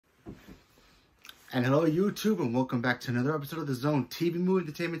And hello YouTube, and welcome back to another episode of The Zone TV Movie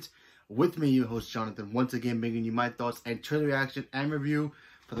Entertainment with me, your host Jonathan, once again bringing you my thoughts and trailer reaction and review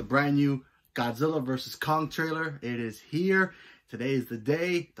for the brand new Godzilla vs. Kong trailer. It is here. Today is the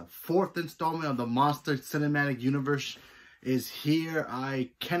day. The fourth installment of the Monster Cinematic Universe is here.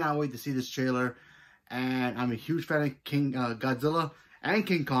 I cannot wait to see this trailer, and I'm a huge fan of Godzilla and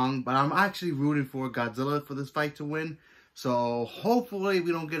King Kong, but I'm actually rooting for Godzilla for this fight to win. So hopefully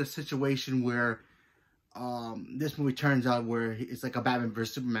we don't get a situation where this movie turns out where it's like a Batman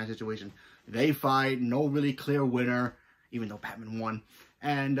versus Superman situation. They fight, no really clear winner, even though Batman won.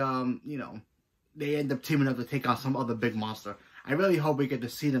 And, you know, they end up teaming up to take on some other big monster. I really hope we get to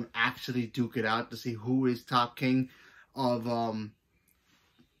see them actually duke it out to see who is top king of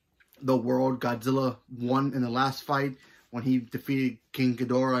the world. Godzilla won in the last fight when he defeated King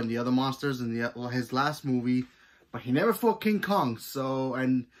Ghidorah and the other monsters in his last movie. But he never fought King Kong, so,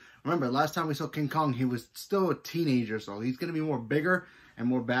 and remember, last time we saw King Kong, he was still a teenager, so he's going to be more bigger and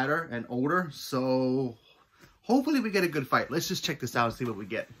more badder and older, so hopefully we get a good fight. Let's just check this out and see what we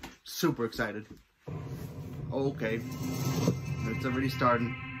get. Super excited. Okay. It's already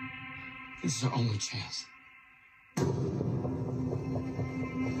starting. This is our only chance.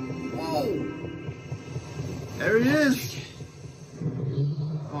 Whoa! There he is!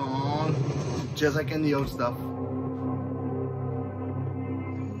 Aww. Just like in the old stuff.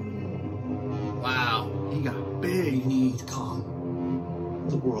 Wow, he got big. We need Kong.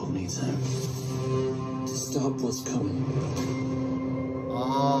 The world needs him to stop what's coming.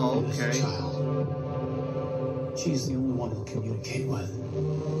 Oh, okay. This child. She's the only one he'll communicate with.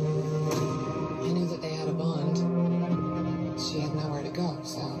 I knew that they had a bond. She had nowhere to go,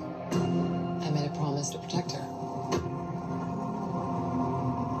 so I made a promise to protect her.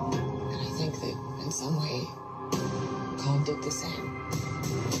 And I think that in some way, Kong did the same.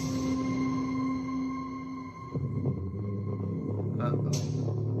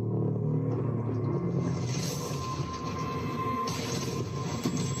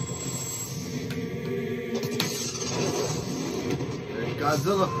 There's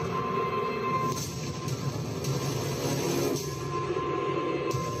Godzilla.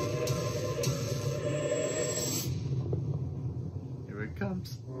 Here it comes.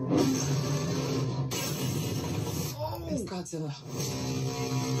 Oh! It's Godzilla.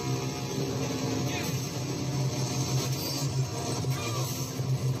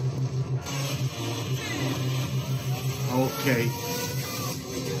 Okay.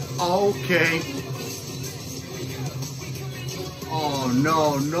 Okay. Oh,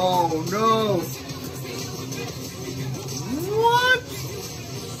 no, no, no. What?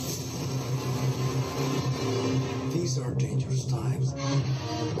 These are dangerous times.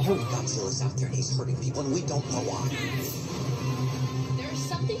 Oh, Godzilla's out there and he's hurting people and we don't know why. There's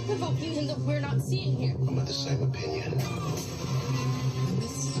something provoking him that we're not seeing here. I'm of the same opinion. The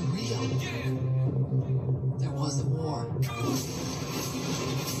myths are real. There was a war,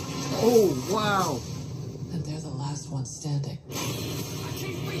 Oh, wow. and they're the last one standing.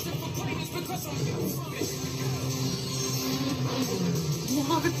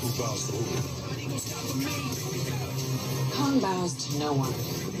 What? Who bows to who? Kong bows to no one.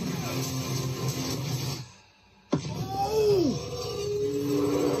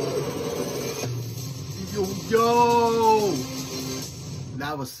 Yo!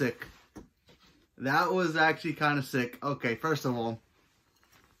 That was sick. That was actually kind of sick. Okay, first of all,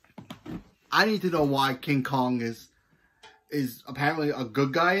 I need to know why King Kong is apparently a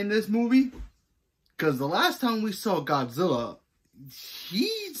good guy in this movie. Because the last time we saw Godzilla,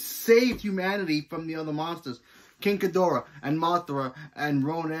 he saved humanity from the other monsters. King Ghidorah and Mothra and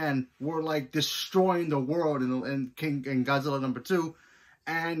Ronan were like destroying the world in Godzilla #2.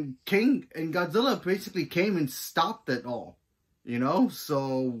 And Godzilla basically came and stopped it all. You know?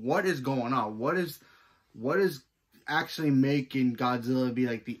 So what is going on? What is actually making Godzilla be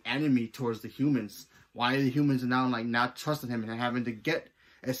like the enemy towards the humans? Why are the humans now like not trusting him and having to get?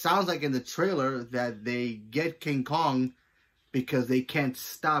 It sounds like in the trailer that they get King Kong because they can't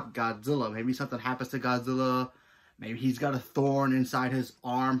stop Godzilla. Maybe something happens to Godzilla. Maybe he's got a thorn inside his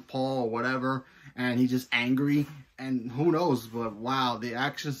arm, paw, or whatever, and he's just angry. And who knows? But wow, the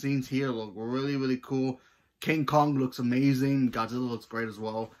action scenes here look really, really cool. King Kong looks amazing. Godzilla looks great as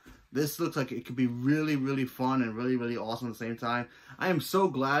well. This looks like it could be really, really fun and really, really awesome at the same time. I am so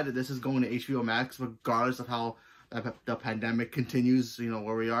glad that this is going to HBO Max, regardless of how the pandemic continues, you know,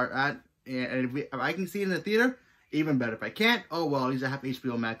 where we are at. And if I can see it in the theater, even better. If I can't, oh well, at least I have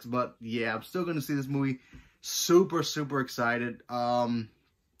HBO Max. But yeah, I'm still going to see this movie. Super, super excited. A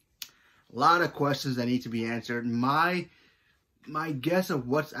lot of questions that need to be answered. My my guess of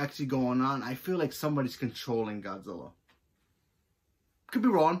what's actually going on, I feel like somebody's controlling Godzilla. Could be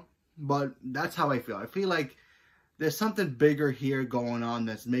wrong, but that's how I feel. I feel like there's something bigger here going on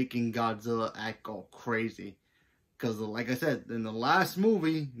that's making Godzilla act all crazy. Because, like I said, in the last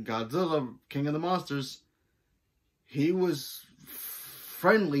movie, Godzilla, King of the Monsters, he was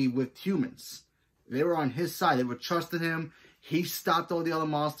friendly with humans. They were on his side. They were trusting him. He stopped all the other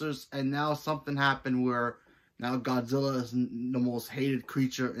monsters, and now something happened where now Godzilla is the most hated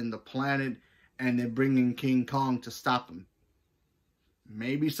creature in the planet, and they're bringing King Kong to stop him.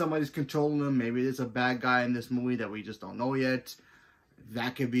 Maybe somebody's controlling him. Maybe there's a bad guy in this movie that we just don't know yet.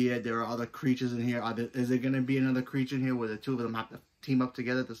 That could be it. There are other creatures in here. Is there going to be another creature in here where the two of them have to team up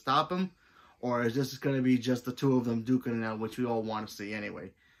together to stop him? Or is this going to be just the two of them duking it out, which we all want to see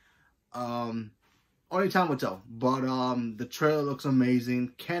anyway? Only time will tell. But the trailer looks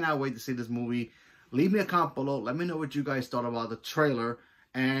amazing. Cannot wait to see this movie. Leave me a comment below. Let me know what you guys thought about the trailer.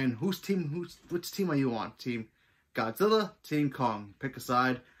 And which team are you on? Team Godzilla, Team Kong? Pick a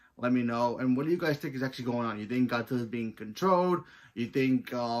side. Let me know. And what do you guys think is actually going on? You think Godzilla's being controlled? You think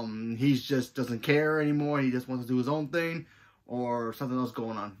he just doesn't care anymore? He just wants to do his own thing? Or something else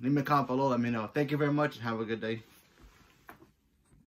going on? Leave me a comment below. Let me know. Thank you very much and have a good day.